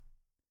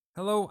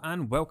Hello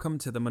and welcome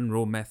to the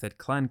Monroe Method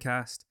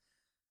Clancast.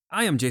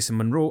 I am Jason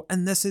Monroe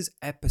and this is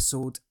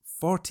episode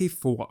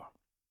 44.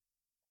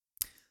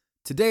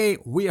 Today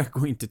we are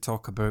going to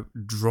talk about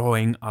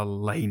drawing a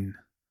line.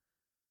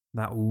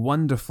 That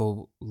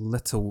wonderful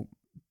little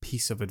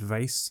piece of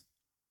advice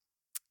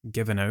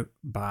given out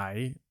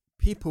by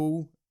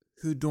people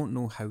who don't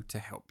know how to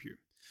help you.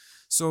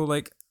 So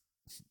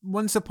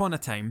once upon a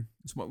time,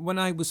 when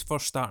I was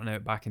first starting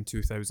out back in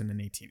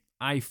 2018,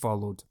 I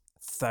followed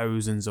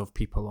thousands of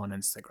people on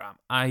Instagram.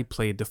 I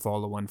played the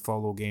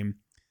follow game.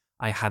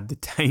 I had the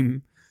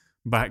time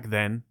back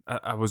then.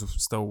 I was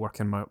still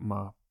working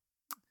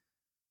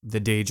the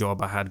day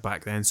job I had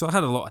back then, so I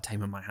had a lot of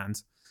time on my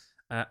hands.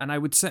 And I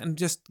would sit and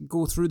just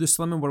go through the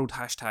Slimming World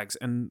hashtags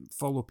and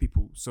follow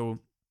people. So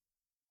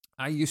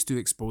I used to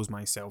expose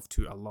myself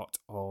to a lot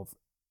of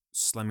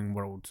Slimming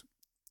World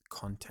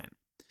content.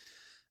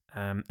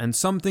 And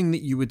something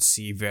that you would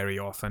see very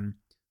often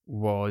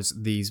was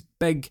these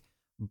big,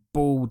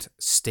 bold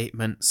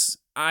statements.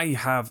 I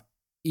have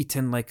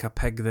eaten like a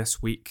pig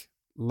this week.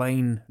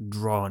 Line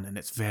drawn, and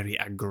it's very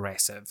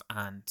aggressive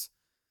and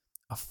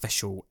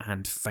official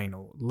and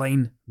final.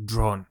 Line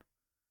drawn.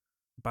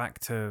 Back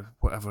to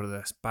whatever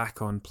this,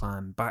 back on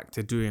plan, back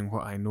to doing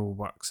what I know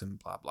works and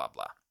blah, blah,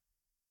 blah.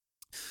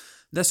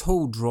 This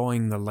whole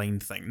drawing the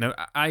line thing. Now,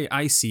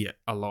 I see it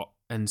a lot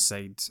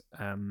inside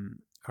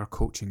our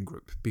coaching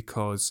group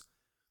because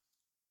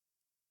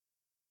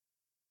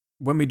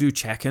when we do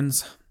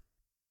check-ins,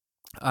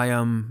 I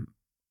am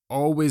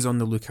always on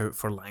the lookout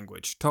for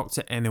language. Talk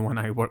to anyone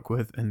I work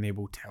with and they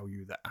will tell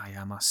you that I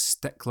am a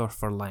stickler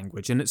for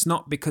language. And it's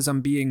not because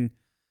I'm being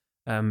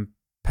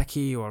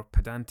picky or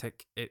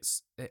pedantic. It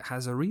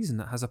has a reason,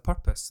 it has a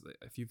purpose.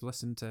 If you've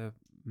listened to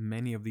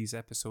many of these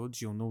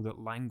episodes, you'll know that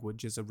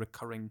language is a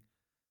recurring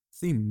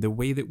theme. The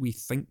way that we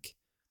think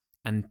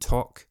and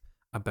talk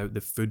about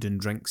the food and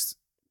drinks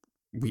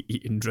we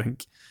eat and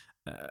drink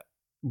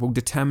will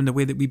determine the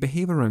way that we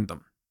behave around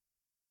them.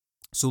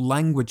 So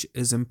language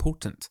is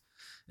important.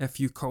 If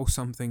you call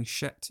something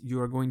shit,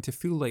 you are going to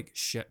feel like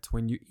shit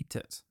when you eat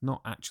it.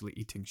 Not actually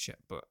eating shit,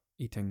 but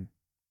eating,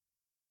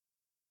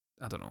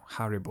 I don't know,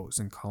 Haribos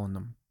and calling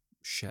them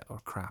shit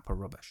or crap or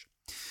rubbish.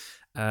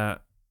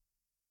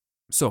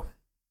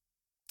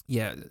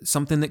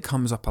 Something that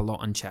comes up a lot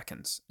on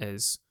check-ins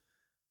is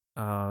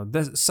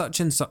this such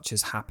and such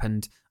has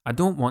happened. I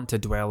don't want to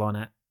dwell on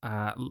it.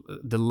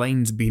 The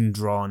line's been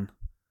drawn.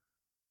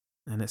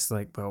 And it's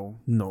like, well,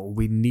 no,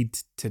 we need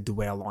to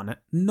dwell on it.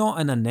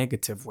 Not in a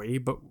negative way,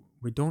 but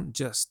we don't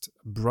just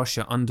brush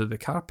it under the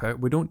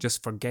carpet. We don't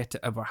just forget it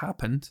ever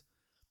happened.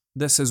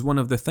 This is one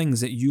of the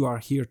things that you are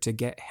here to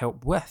get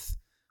help with.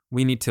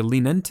 We need to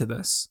lean into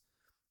this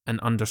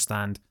and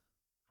understand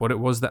what it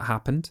was that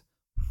happened,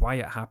 why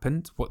it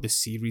happened, what the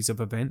series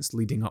of events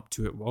leading up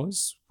to it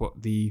was,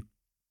 what the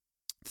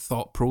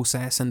thought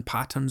process and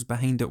patterns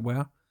behind it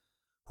were.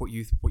 What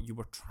you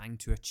were trying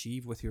to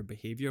achieve with your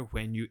behavior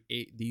when you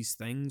ate these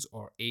things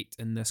or ate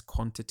in this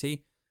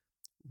quantity.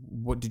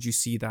 What did you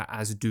see that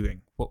as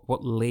doing?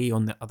 What lay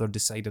on the other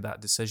side of that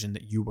decision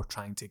that you were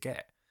trying to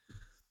get?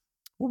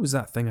 What was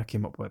that thing I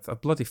came up with? I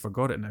bloody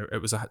forgot it now.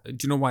 Do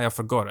you know why I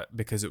forgot it?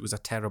 Because it was a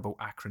terrible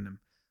acronym.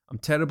 I'm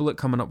terrible at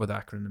coming up with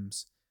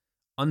acronyms.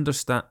 There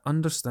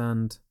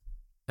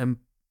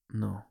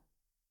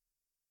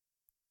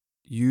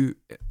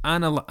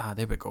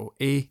we go.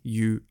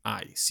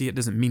 AUI. See, it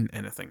doesn't mean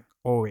anything.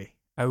 Owie.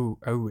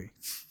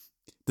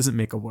 Doesn't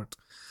make a word.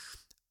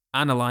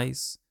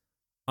 Analyze,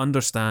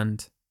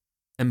 understand,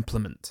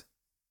 implement.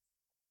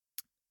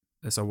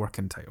 It's a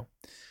working title.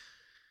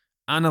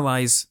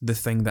 Analyze the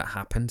thing that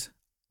happened.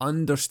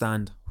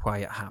 Understand why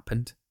it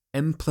happened.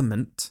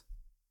 Implement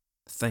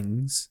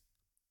things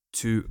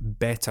to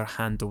better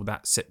handle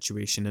that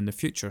situation in the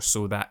future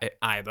so that it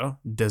either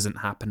doesn't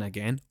happen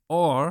again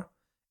or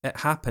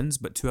it happens,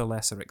 but to a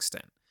lesser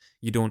extent.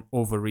 You don't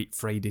overeat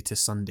Friday to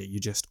Sunday. You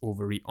just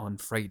overeat on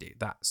Friday.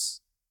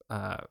 That's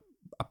a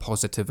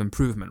positive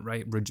improvement,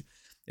 right?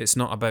 It's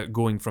not about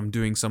going from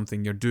doing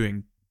something you're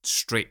doing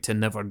straight to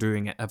never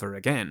doing it ever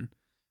again.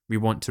 We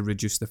want to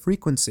reduce the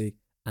frequency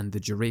and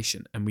the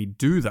duration. And we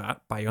do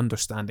that by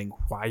understanding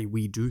why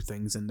we do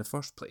things in the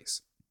first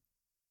place.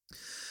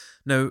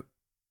 Now,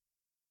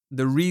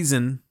 the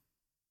reason,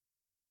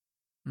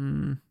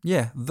 I'm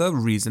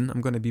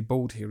going to be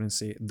bold here and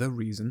say the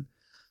reason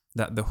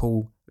that the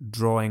whole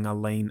drawing a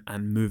line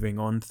and moving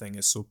on thing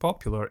is so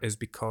popular is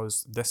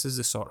because this is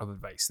the sort of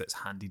advice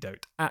that's handed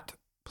out at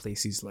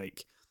places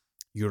like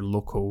your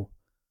local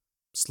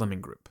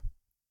slimming group.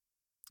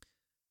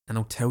 And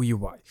I'll tell you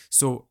why.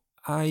 So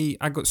I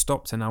got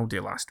stopped in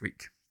Aldi last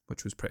week,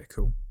 which was pretty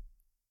cool,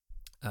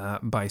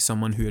 by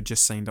someone who had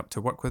just signed up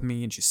to work with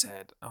me, and she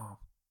said, "Oh,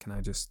 can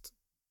I just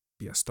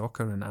be a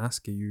stalker and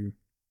ask, are you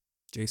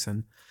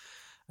Jason?"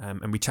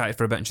 And we chatted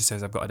for a bit, and she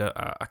says, "I've got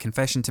a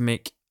confession to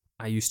make.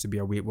 I used to be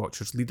a Weight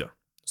Watchers leader."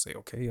 I say,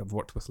 "Okay, I've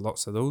worked with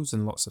lots of those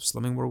and lots of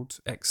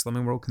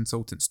ex-Slimming World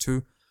consultants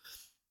too."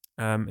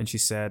 And she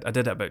said, "I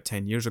did it about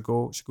 10 years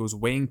ago." She goes,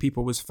 "Weighing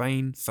people was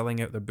fine, filling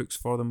out their books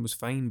for them was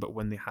fine, but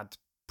when they had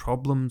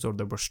problems or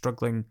they were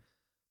struggling,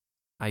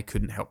 I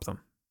couldn't help them.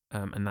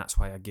 And that's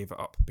why I gave it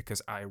up,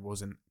 because I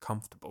wasn't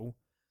comfortable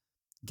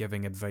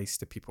giving advice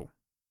to people,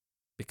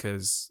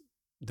 because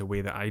the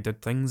way that I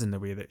did things and the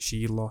way that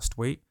she lost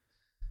weight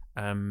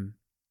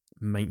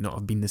might not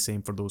have been the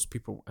same for those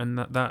people. And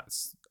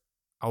that's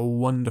a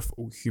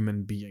wonderful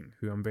human being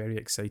who I'm very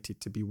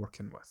excited to be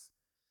working with,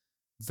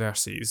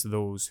 versus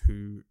those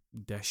who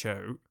dish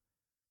out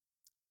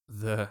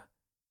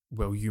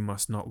well, you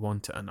must not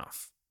want it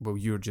enough. Well,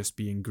 you're just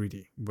being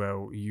greedy.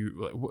 Well,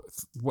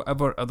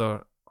 whatever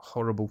other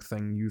horrible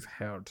thing you've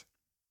heard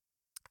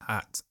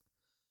at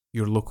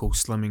your local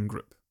slimming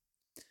group.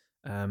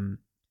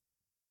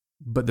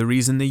 But the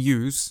reason they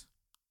use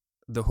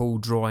the whole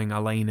drawing a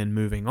line and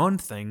moving on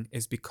thing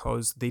is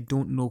because they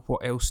don't know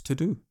what else to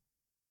do.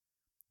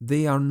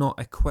 They are not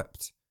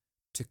equipped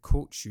to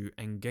coach you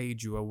and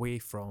guide you away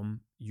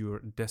from your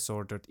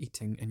disordered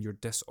eating and your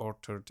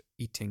disordered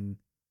eating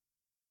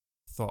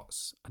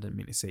thoughts. I didn't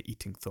mean to say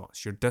eating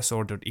thoughts. Your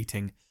disordered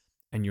eating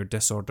and your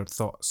disordered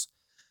thoughts.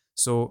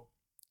 So,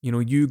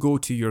 you go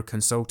to your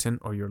consultant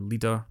or your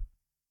leader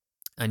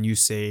and you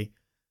say,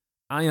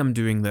 I am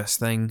doing this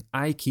thing.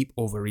 I keep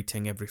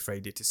overeating every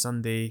Friday to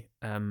Sunday.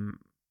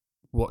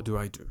 What do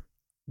I do?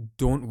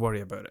 Don't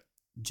worry about it.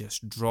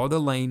 Just draw the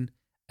line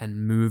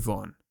and move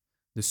on.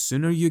 The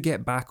sooner you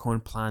get back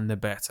on plan, the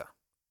better.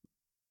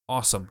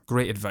 Awesome.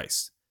 Great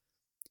advice.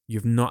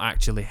 You've not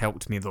actually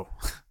helped me though.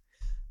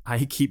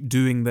 I keep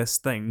doing this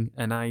thing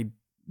and I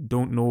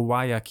don't know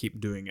why I keep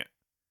doing it.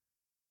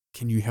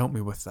 Can you help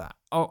me with that?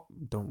 Oh,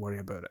 don't worry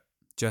about it.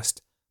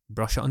 Just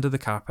brush it under the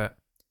carpet,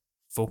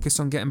 focus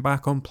on getting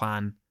back on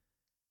plan,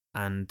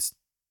 and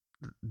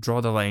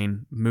draw the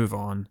line, move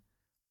on,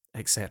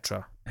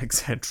 etc.,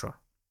 etc.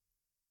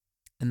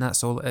 And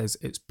that's all it is.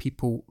 It's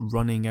people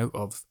running out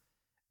of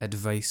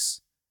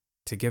advice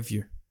to give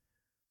you.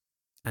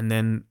 And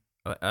then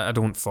I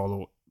don't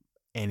follow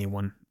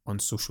anyone on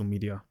social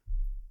media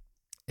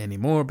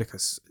anymore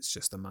because it's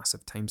just a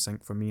massive time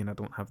sink for me and I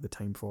don't have the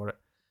time for it.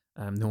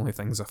 The only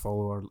things I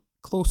follow are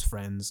close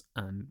friends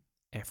and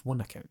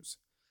F1 accounts.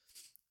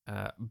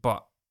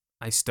 But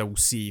I still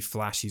see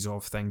flashes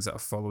of things that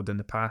I've followed in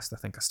the past. I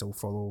think I still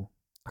follow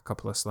a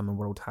couple of Slimming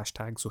World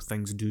hashtags, so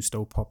things do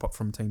still pop up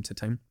from time to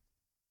time.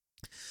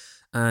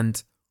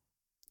 And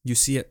you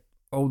see it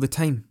all the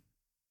time.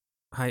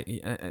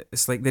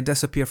 It's like they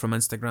disappear from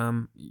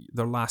Instagram.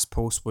 Their last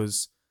post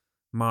was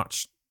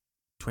March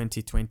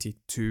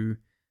 2022,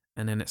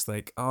 and then it's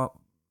like,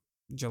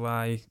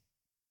 July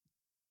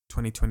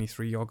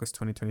 2023, August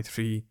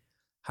 2023.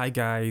 Hi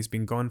guys,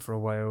 been gone for a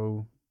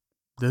while.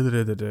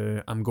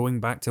 I'm going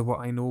back to what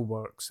I know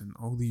works and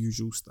all the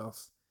usual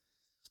stuff.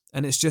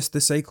 And it's just the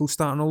cycle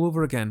starting all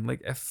over again.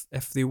 Like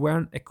if they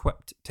weren't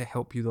equipped to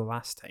help you the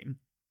last time,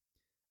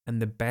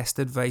 and the best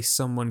advice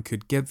someone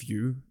could give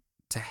you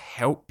to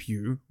help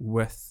you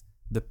with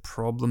the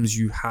problems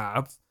you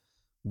have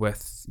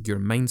with your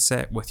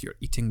mindset, with your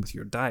eating, with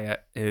your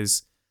diet,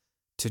 is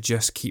to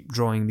just keep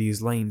drawing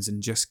these lines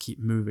and just keep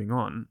moving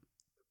on,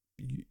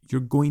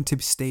 you're going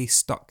to stay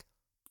stuck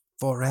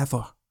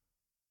forever.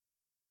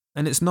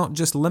 And it's not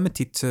just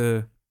limited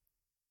to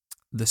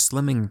the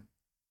slimming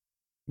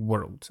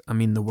world. I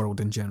mean the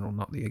world in general,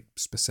 not the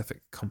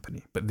specific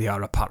company, but they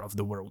are a part of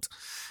the world.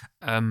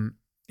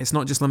 It's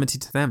not just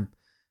limited to them.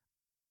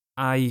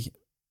 I've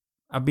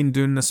been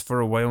doing this for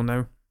a while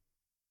now.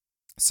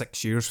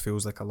 6 years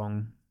feels like a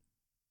long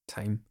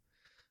time.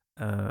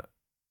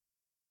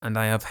 And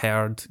I have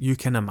heard, you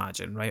can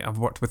imagine, right? I've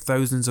worked with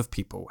thousands of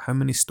people. How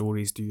many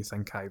stories do you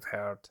think I've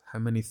heard? How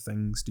many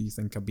things do you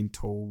think I've been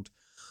told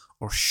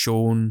or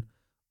shown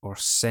or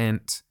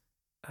sent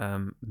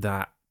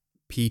that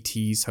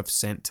PTs have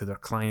sent to their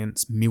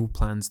clients, meal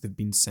plans they've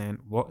been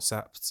sent,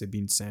 WhatsApps they've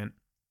been sent,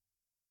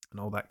 and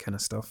all that kind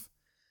of stuff?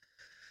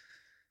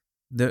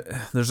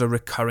 There's a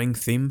recurring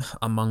theme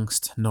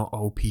amongst not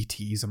all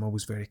PTs. I'm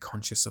always very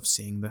conscious of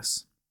saying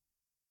this.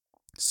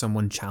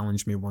 Someone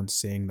challenged me once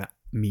saying that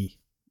me,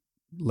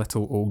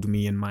 little old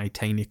me in my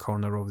tiny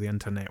corner of the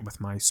internet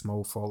with my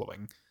small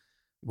following,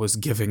 was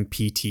giving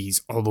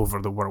PTs all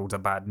over the world a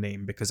bad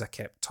name because I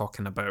kept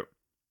talking about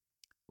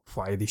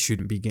why they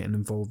shouldn't be getting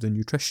involved in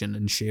nutrition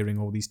and sharing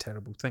all these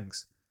terrible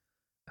things.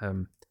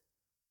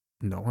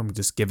 No, I'm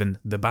just giving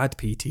the bad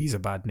PTs a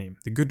bad name.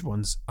 The good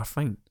ones are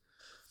fine.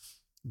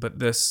 But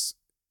the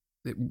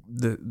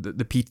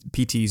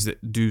PTs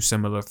that do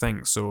similar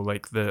things, so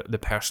like the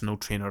personal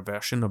trainer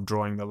version of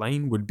drawing the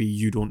line would be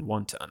you don't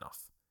want it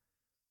enough.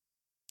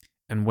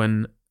 And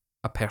when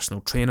a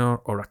personal trainer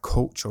or a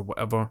coach or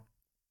whatever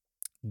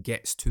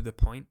gets to the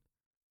point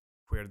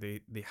where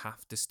they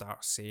have to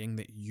start saying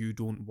that you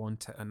don't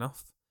want it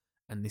enough,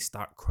 and they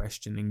start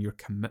questioning your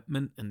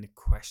commitment and they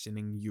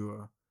questioning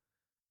your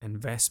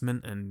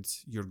investment and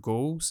your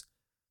goals,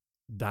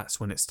 that's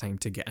when it's time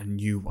to get a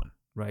new one,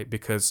 right?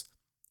 Because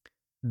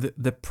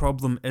the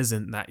problem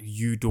isn't that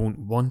you don't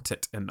want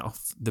it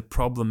enough. The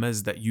problem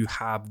is that you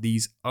have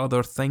these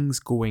other things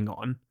going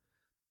on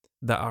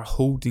that are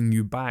holding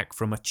you back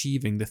from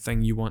achieving the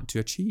thing you want to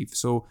achieve.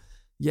 So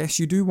Yes,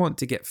 you do want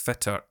to get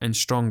fitter and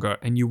stronger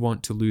and you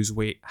want to lose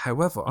weight.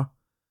 However,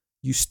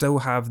 you still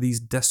have these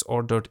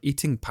disordered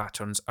eating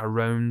patterns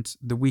around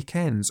the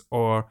weekends,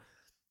 or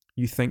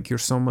you think you're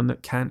someone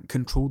that can't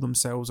control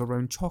themselves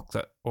around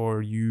chocolate,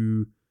 or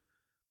you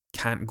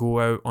can't go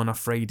out on a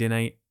Friday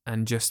night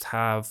and just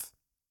have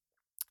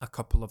a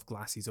couple of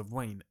glasses of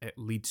wine. It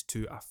leads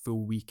to a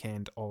full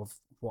weekend of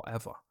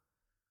whatever.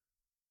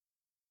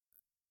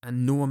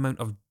 And no amount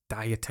of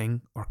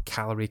dieting or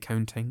calorie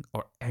counting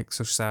or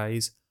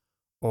exercise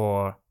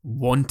or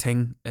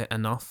wanting it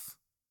enough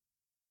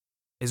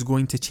is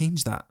going to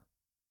change that.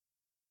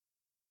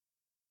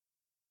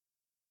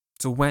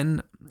 So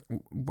when,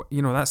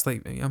 that's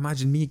like,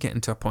 imagine me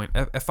getting to a point.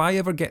 If I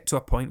ever get to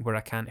a point where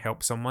I can't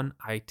help someone,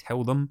 I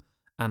tell them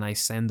and I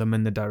send them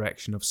in the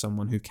direction of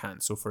someone who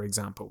can. So for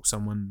example,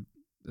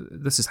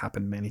 this has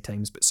happened many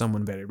times, but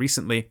someone very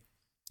recently,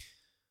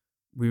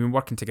 we've been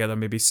working together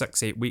maybe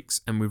 6-8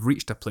 weeks, and we've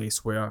reached a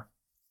place where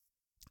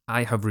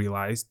I have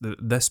realised that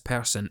this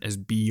person is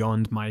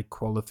beyond my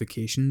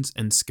qualifications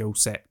and skill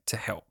set to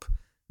help.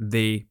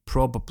 They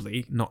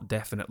probably, not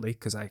definitely,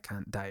 because I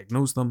can't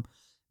diagnose them,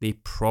 they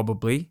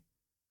probably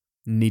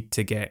need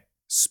to get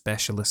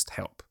specialist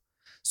help.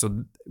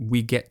 So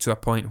we get to a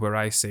point where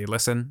I say,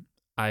 listen,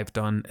 I've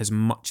done as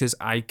much as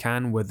I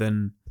can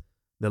within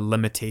the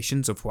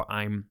limitations of what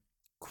I'm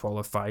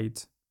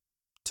qualified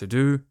to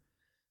do.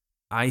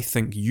 I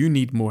think you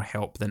need more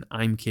help than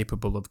I'm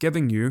capable of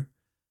giving you.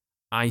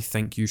 I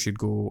think you should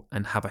go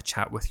and have a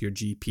chat with your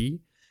GP.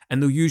 And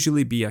there'll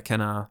usually be a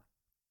kind of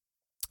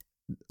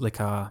like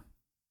a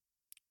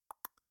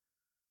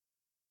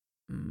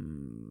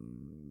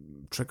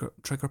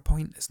trigger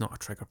point. It's not a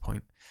trigger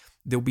point.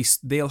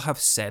 They'll have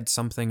said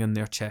something in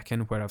their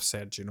check-in where I've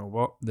said, you know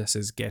what, this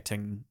is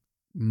getting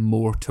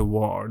more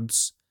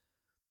towards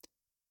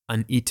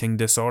an eating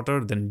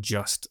disorder than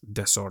just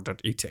disordered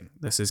eating.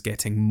 This is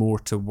getting more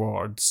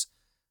towards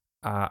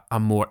a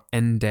more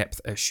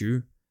in-depth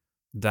issue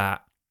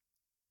that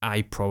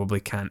I probably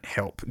can't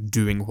help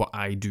doing what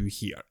I do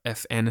here.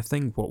 If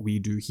anything, what we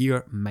do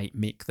here might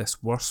make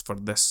this worse for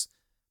this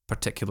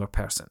particular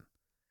person.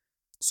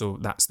 So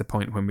that's the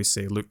point when we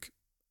say, look,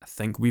 I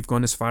think we've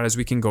gone as far as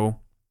we can go.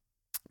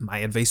 My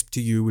advice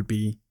to you would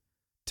be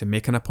to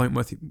make an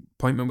appointment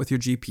with your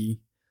GP.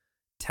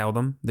 Tell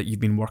them that you've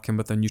been working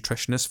with a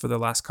nutritionist for the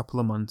last couple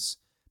of months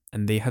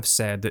and they have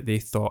said that they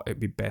thought it'd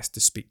be best to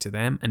speak to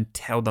them, and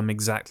tell them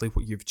exactly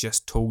what you've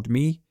just told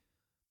me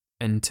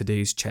in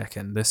today's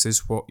check-in. This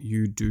is what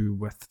you do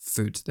with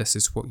food. This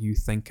is what you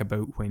think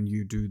about when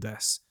you do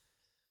this.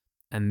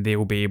 And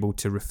they'll be able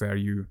to refer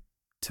you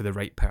to the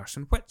right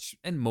person, which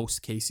in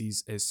most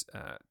cases is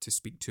to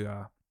speak to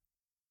a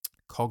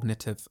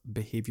cognitive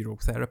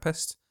behavioral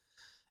therapist.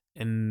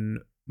 In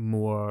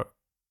more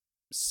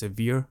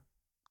severe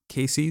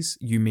cases,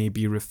 you may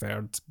be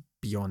referred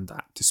beyond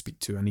that to speak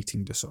to an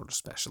eating disorder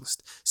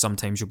specialist.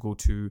 Sometimes you'll go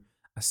to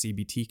a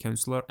CBT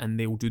counsellor and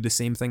they'll do the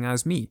same thing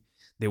as me.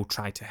 They'll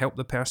try to help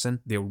the person,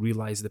 they'll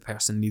realise the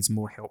person needs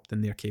more help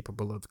than they're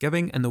capable of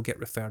giving, and they'll get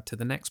referred to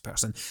the next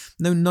person.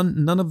 Now,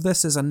 none of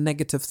this is a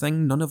negative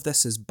thing, none of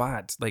this is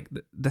bad. Like,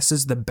 this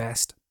is the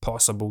best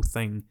possible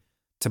thing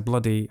to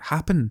bloody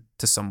happen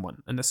to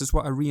someone. And this is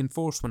what I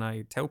reinforce when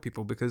I tell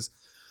people, because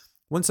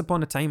once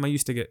upon a time I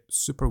used to get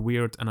super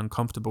weird and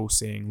uncomfortable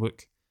saying,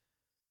 look,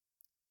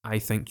 I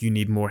think you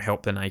need more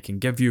help than I can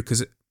give you,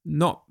 because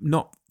not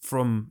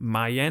from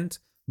my end,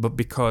 but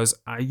because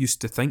I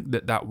used to think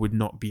that would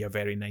not be a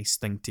very nice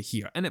thing to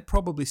hear, and it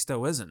probably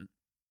still isn't.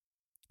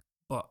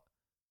 But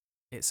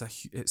it's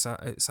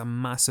a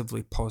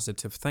massively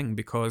positive thing,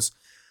 because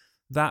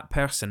that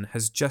person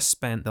has just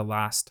spent the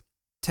last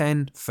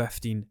 10,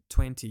 15,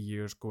 20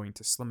 years going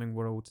to Slimming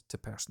World, to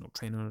personal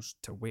trainers,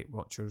 to Weight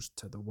Watchers,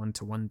 to the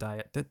one-to-one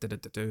diet,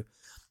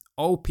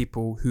 all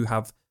people who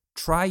have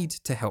tried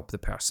to help the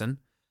person,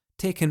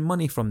 taken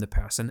money from the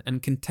person,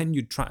 and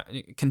continued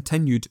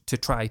to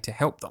try to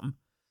help them.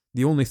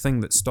 The only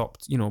thing that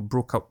stopped,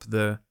 broke up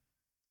the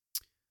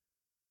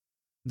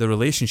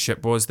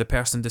relationship was the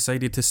person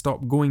decided to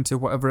stop going to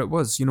whatever it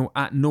was.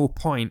 At no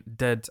point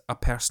did a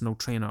personal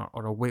trainer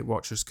or a Weight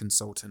Watchers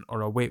consultant or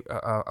a Weight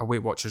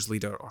Watchers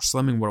leader or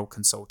Slimming World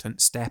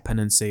consultant step in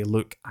and say,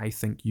 look, I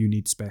think you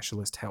need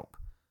specialist help.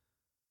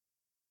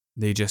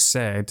 They just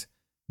said,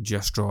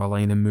 just draw a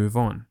line and move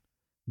on.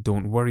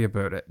 Don't worry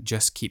about it.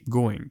 Just keep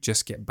going.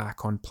 Just get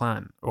back on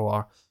plan.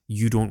 Or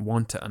you don't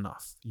want it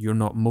enough. You're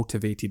not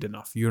motivated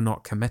enough. You're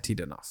not committed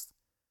enough.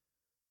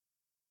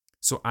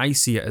 So I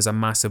see it as a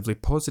massively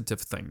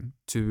positive thing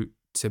to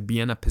be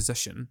in a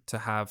position to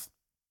have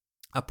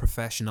a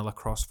professional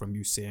across from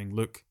you saying,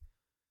 look,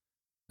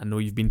 I know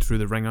you've been through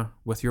the ringer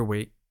with your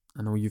weight.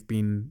 I know you've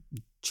been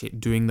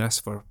doing this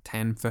for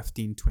 10,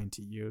 15,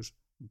 20 years,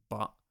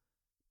 but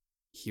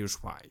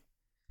here's why.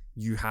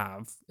 You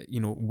have,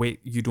 weight,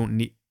 you don't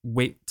need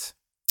weight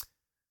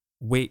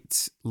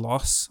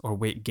loss or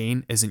weight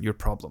gain isn't your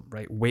problem,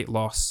 right? Weight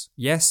loss,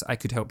 yes, I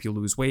could help you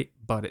lose weight,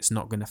 but it's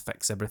not going to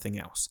fix everything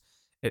else.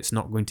 It's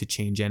not going to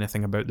change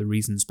anything about the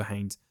reasons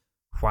behind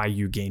why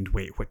you gained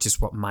weight, which is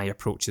what my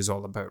approach is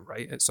all about,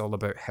 right? It's all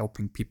about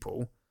helping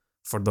people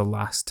for the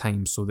last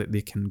time so that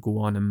they can go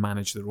on and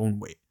manage their own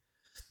weight.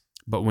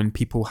 But when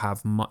people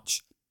have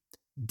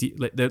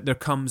there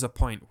comes a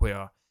point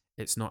where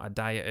it's not a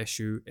diet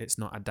issue, it's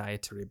not a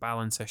dietary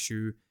balance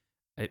issue,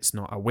 it's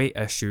not a weight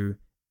issue,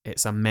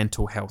 it's a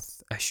mental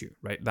health issue,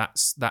 right?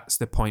 That's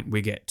the point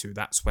we get to.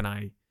 That's when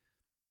I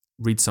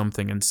read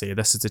something and say,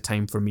 this is the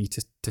time for me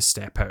to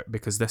step out,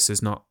 because this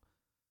is not,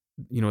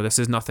 this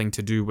is nothing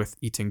to do with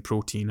eating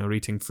protein or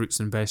eating fruits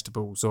and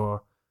vegetables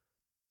or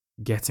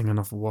getting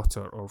enough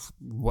water or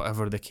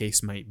whatever the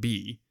case might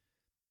be.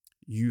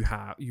 You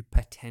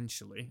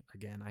potentially,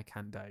 again, I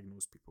can't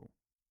diagnose people,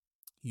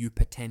 you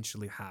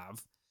potentially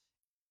have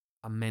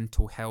a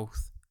mental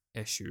health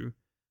issue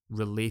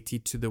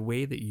related to the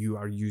way that you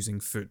are using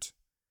food.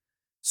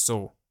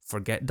 So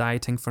forget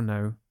dieting for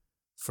now,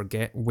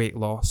 forget weight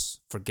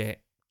loss,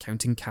 forget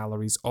counting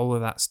calories, all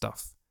of that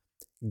stuff.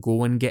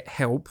 Go and get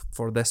help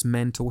for this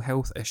mental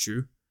health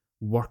issue,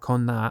 work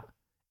on that,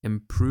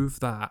 improve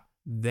that,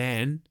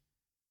 then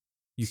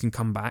you can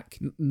come back,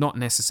 not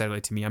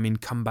necessarily to me, I mean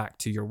come back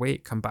to your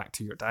weight, come back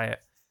to your diet,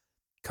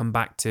 come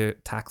back to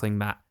tackling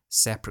that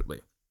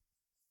separately.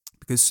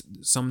 Because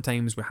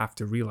sometimes we have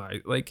to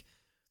realize,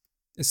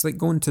 it's like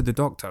going to the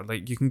doctor.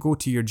 Like, you can go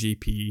to your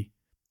GP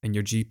and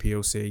your GP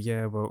will say,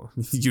 yeah, well,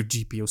 your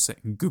GP will sit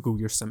and Google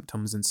your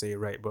symptoms and say,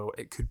 right, well,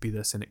 it could be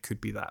this and it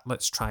could be that.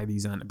 Let's try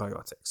these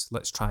antibiotics.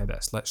 Let's try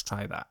this. Let's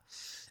try that.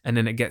 And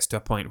then it gets to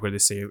a point where they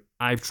say,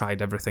 I've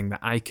tried everything that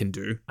I can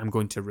do. I'm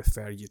going to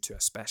refer you to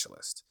a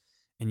specialist.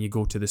 And you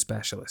go to the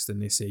specialist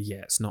and they say,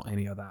 yeah, it's not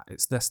any of that.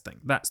 It's this thing.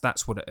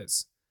 That's what it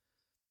is.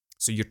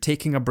 So you're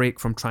taking a break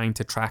from trying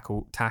to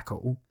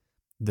tackle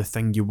the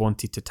thing you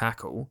wanted to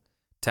tackle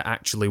to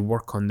actually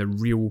work on the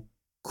real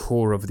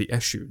core of the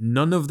issue.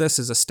 None of this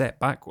is a step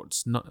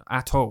backwards, not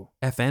at all.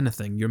 If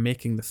anything, you're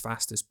making the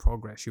fastest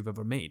progress you've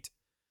ever made.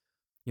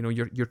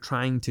 You're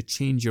trying to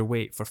change your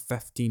weight for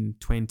 15,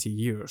 20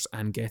 years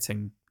and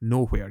getting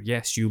nowhere.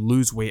 Yes, you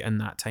lose weight in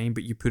that time,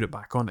 but you put it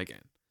back on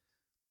again.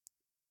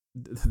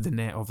 The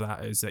net of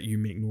that is that you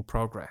make no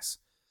progress.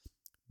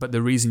 But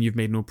the reason you've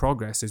made no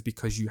progress is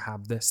because you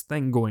have this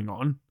thing going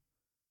on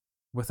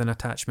with an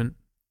attachment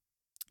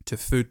to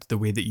food, the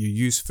way that you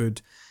use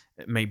food.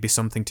 It might be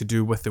something to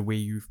do with the way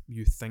you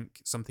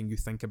think, something you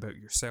think about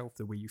yourself,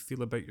 the way you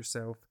feel about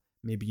yourself.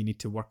 Maybe you need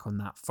to work on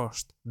that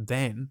first.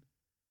 Then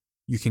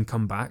you can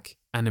come back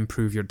and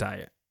improve your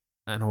diet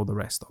and all the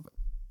rest of it.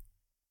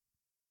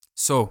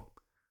 So,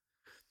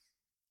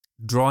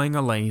 drawing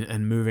a line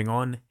and moving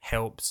on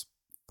helps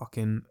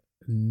fucking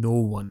no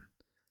one.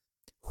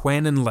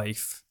 When in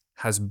life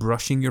has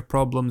brushing your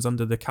problems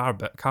under the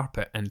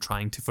carpet and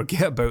trying to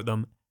forget about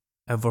them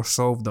ever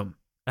solved them?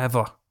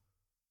 Ever.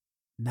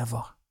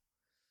 Never.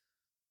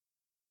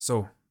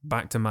 So,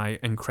 back to my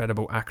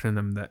incredible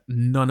acronym that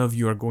none of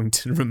you are going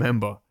to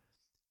remember.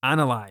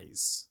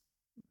 Analyze.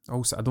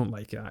 Also, I don't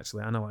like it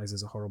actually. Analyze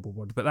is a horrible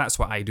word, but that's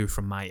what I do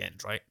from my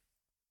end, right?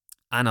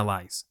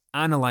 Analyze.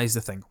 Analyze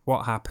the thing.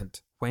 What happened?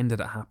 When did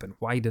it happen?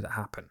 Why did it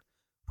happen?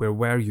 Where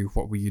were you?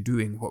 What were you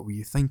doing? What were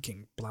you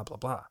thinking? Blah, blah,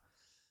 blah.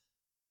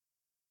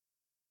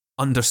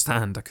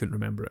 Understand. I couldn't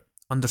remember it.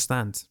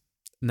 Understand.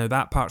 Now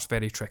that part's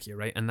very tricky,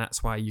 right? And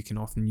that's why you can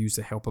often use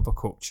the help of a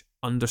coach.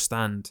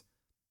 Understand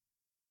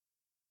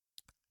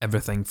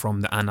everything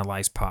from the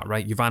analyze part,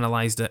 right? You've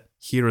analyzed it.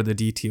 Here are the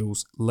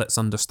details. Let's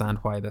understand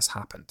why this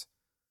happened.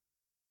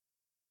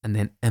 And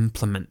then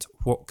implement.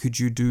 What could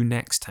you do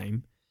next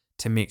time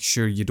to make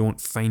sure you don't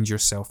find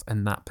yourself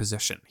in that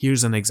position?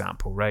 Here's an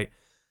example, right?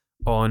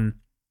 On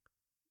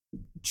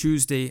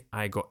Tuesday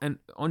I got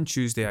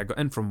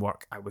in from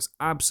work. I was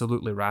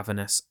absolutely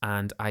ravenous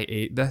and I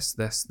ate this,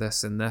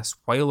 and this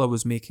while I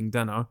was making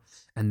dinner,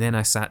 and then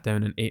I sat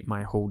down and ate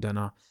my whole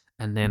dinner,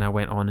 and then I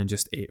went on and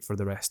just ate for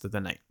the rest of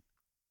the night.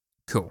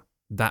 Cool.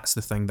 That's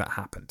the thing that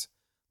happened.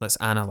 Let's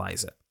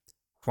analyze it.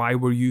 Why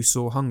were you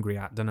so hungry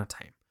at dinner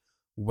time?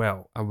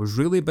 Well, I was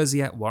really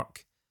busy at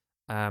work.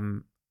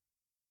 I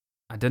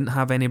didn't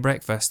have any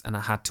breakfast and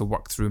I had to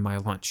work through my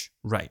lunch.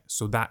 Right.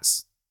 So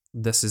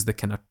this is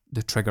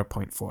the trigger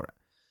point for it.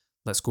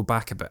 Let's go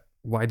back a bit.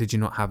 Why did you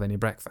not have any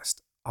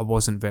breakfast? I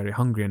wasn't very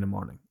hungry in the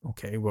morning.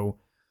 Okay, well,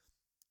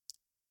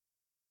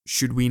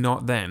 should we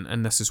not then,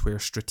 and this is where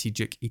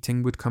strategic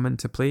eating would come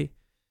into play,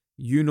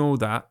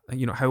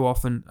 how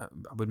often,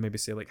 I would maybe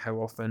say how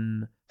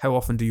often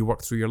do you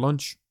work through your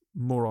lunch?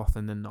 More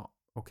often than not.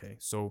 Okay,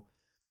 so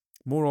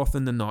more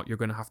often than not, you're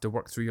going to have to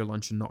work through your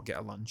lunch and not get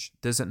a lunch.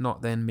 Does it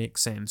not then make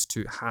sense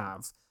to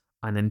have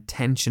an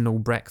intentional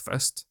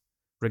breakfast,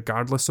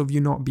 regardless of you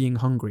not being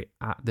hungry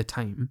at the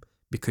time,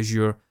 because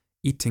you're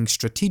eating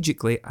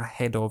strategically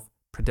ahead of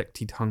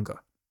predicted hunger?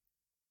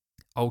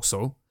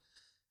 Also,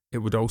 it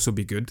would also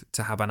be good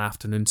to have an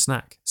afternoon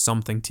snack,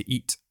 something to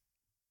eat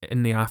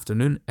in the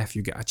afternoon if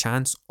you get a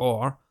chance,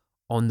 or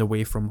on the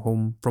way from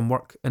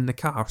work in the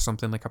car,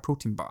 something like a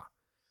protein bar.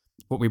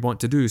 What we want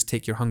to do is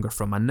take your hunger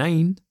from a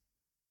 9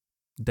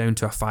 down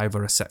to a 5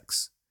 or a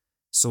 6.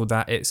 so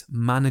that it's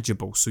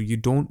manageable. So you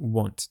don't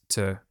want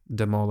to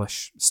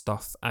demolish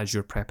stuff as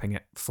you're prepping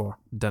it for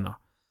dinner.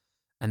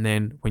 And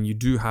then when you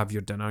do have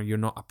your dinner, you're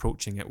not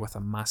approaching it with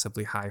a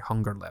massively high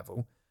hunger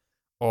level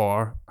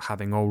or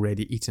having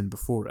already eaten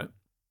before it,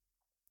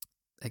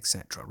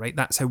 etc. Right?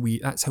 That's how we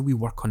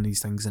work on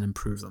these things and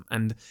improve them.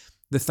 And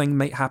the thing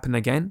might happen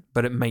again,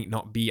 but it might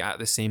not be at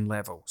the same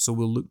level. So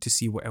we'll look to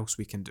see what else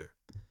we can do.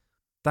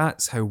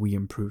 That's how we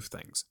improve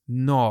things,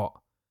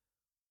 not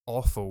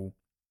awful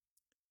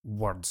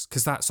words,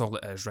 because that's all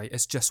it is, right?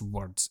 It's just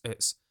words.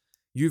 It's,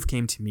 you've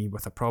came to me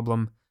with a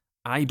problem.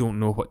 I don't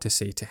know what to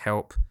say to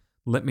help.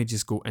 Let me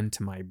just go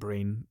into my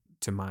brain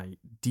to my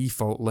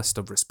default list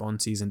of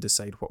responses and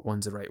decide what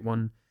one's the right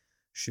one.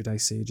 Should I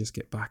say just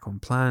get back on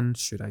plan?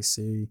 Should I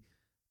say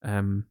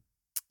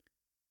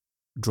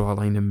draw a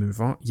line and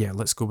move on? Yeah,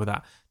 let's go with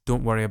that.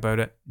 Don't worry about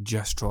it.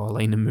 Just draw a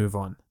line and move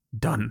on.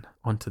 Done.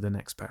 On to the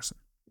next person.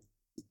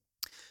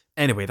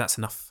 Anyway, that's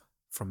enough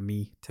from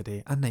me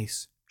today. A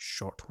nice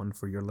short one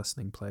for your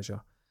listening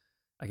pleasure.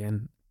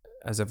 Again,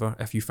 as ever,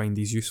 if you find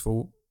these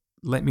useful,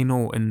 let me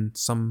know in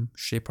some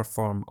shape or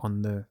form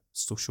on the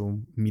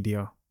social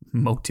media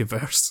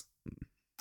multiverse.